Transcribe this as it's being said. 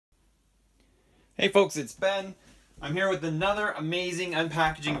Hey folks, it's Ben. I'm here with another amazing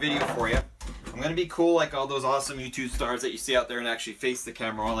unpackaging video for you. I'm going to be cool like all those awesome YouTube stars that you see out there and actually face the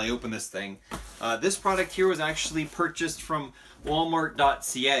camera while I open this thing. This product here was actually purchased from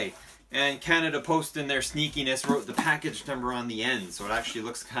Walmart.ca, and Canada Post in their sneakiness wrote the package number on the end, so it actually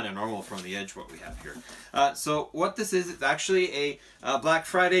looks kind of normal from the edge what we have here. So what this is, it's actually a Black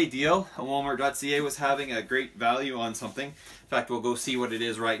Friday deal. Walmart.ca was having a great value on something. In fact, we'll go see what it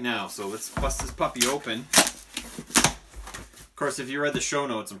is right now. So let's bust this puppy open. Of course, if you read the show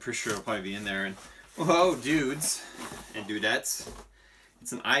notes, I'm pretty sure it'll probably be in there. And whoa, dudes and dudettes,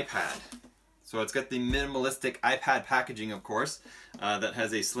 it's an iPad. So it's got the minimalistic iPad packaging, of course, that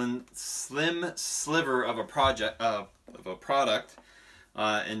has a slim sliver of a product,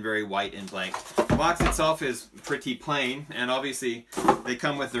 and very white and blank. The box itself is pretty plain, and obviously they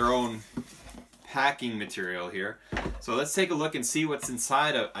come with their own packing material here. So let's take a look and see what's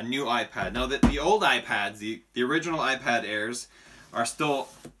inside a new iPad. Now the old iPads, the original iPad Airs, are still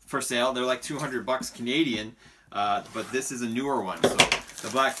for sale. They're like 200 bucks Canadian, but this is a newer one. So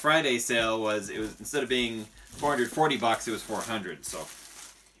the Black Friday sale was instead of being 440 bucks, it was 400. So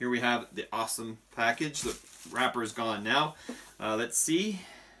here we have the awesome package. The wrapper is gone now. Let's see.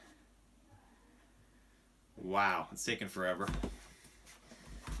 Wow, it's taken forever.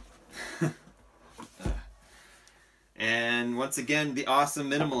 And once again, the awesome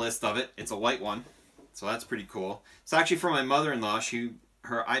minimalist of it. It's a white one, so that's pretty cool. It's actually for my mother-in-law.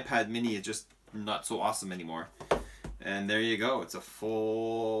 Her iPad mini is just not so awesome anymore. And there you go. It's a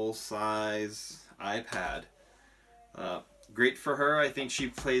full-size iPad. Great for her. I think she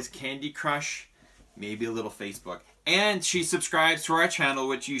plays Candy Crush, maybe a little Facebook. And she subscribes to our channel,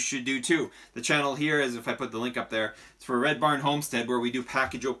 which you should do too. The channel here is, if I put the link up there, it's for Red Barn Homestead, where we do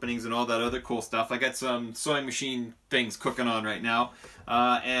package openings and all that other cool stuff. I got some sewing machine things cooking on right now.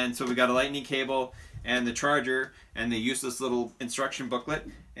 And so we got a lightning cable and the charger and the useless little instruction booklet.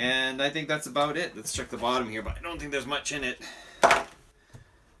 And I think that's about it. Let's check the bottom here, but I don't think there's much in it.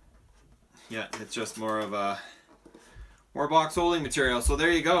 Yeah, it's just more of a box holding material. So there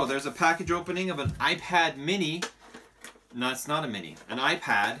you go. There's a package opening of an iPad mini. No, it's not a mini. An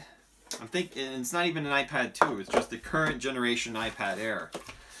iPad. I'm thinking it's not even an iPad 2. It's just the current generation iPad Air.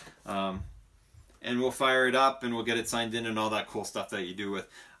 And we'll fire it up and we'll get it signed in and all that cool stuff that you do with.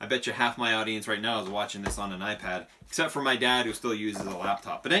 I bet you half my audience right now is watching this on an iPad, except for my dad who still uses a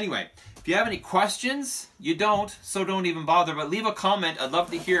laptop. But anyway, if you have any questions, you don't, so don't even bother. But leave a comment. I'd love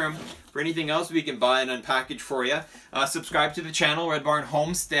to hear them. For anything else we can buy and unpackage for you, subscribe to the channel, Red Barn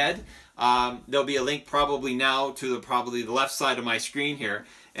Homestead. There'll be a link probably now to probably the left side of my screen here.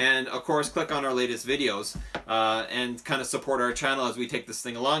 And of course, click on our latest videos and kind of support our channel as we take this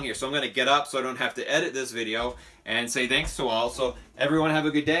thing along here. So I'm going to get up so I don't have to edit this video and say thanks to all. So everyone have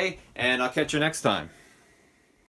a good day, and I'll catch you next time.